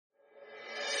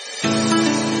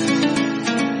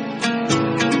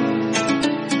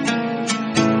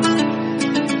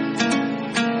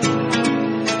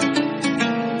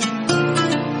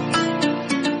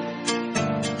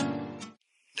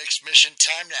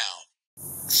now.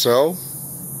 So,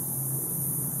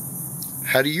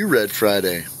 how do you Red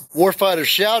Friday? Warfighter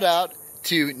shout out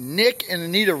to Nick and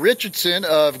Anita Richardson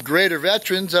of Greater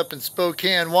Veterans up in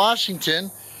Spokane,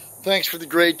 Washington. Thanks for the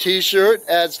great t-shirt.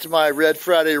 Adds to my Red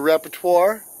Friday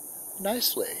repertoire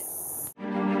nicely.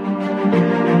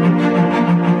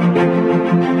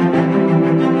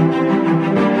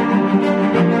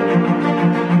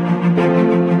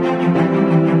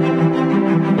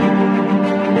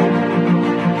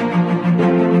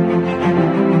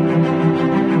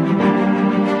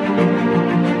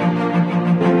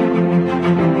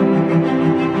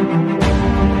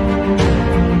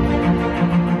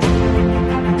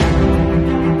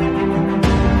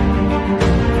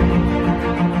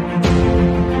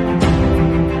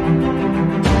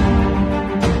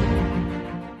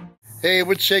 Hey,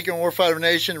 what's shaking, Warfighter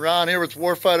Nation? Ron here with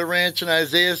Warfighter Ranch and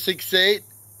Isaiah 6:8.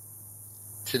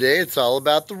 Today it's all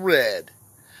about the red.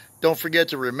 Don't forget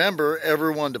to remember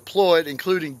everyone deployed,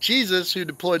 including Jesus, who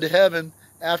deployed to heaven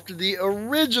after the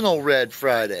original Red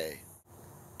Friday.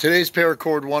 Today's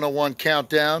PARACORD 101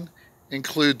 countdown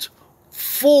includes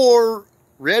 4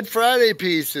 Red Friday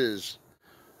pieces.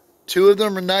 2 of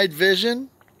them are night vision,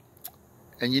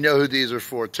 and you know who these are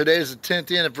for. Today is the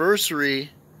 10th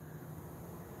anniversary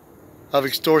of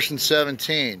Extortion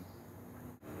 17,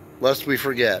 lest we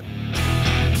forget.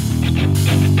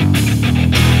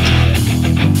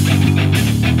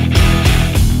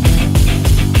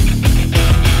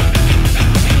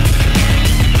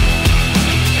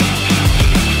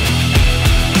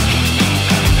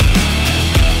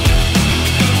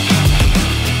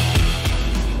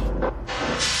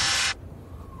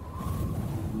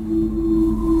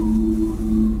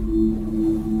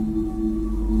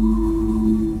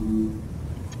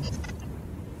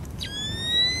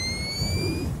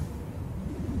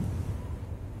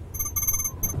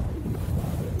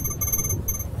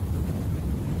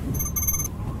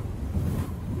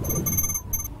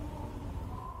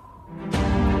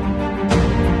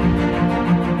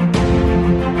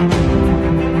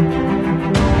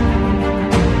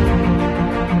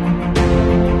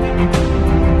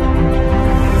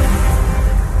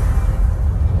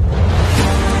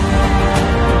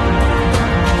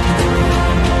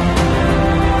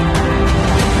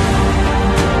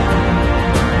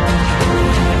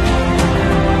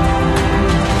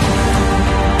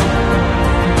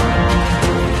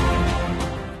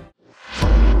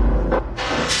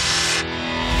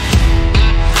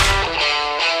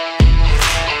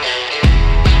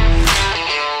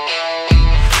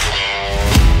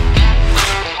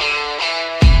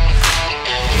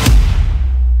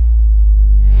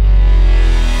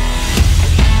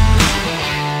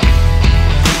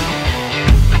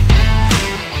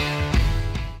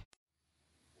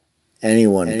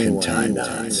 Anyone can time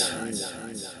knots.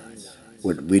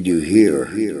 What we do here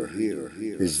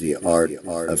is the art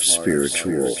of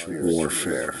spiritual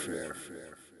warfare.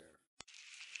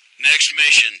 Next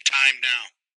mission, time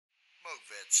now. Smoke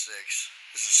Vet 6,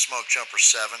 this is Smoke Jumper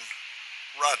 7.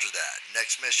 Roger that.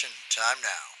 Next mission, time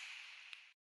now.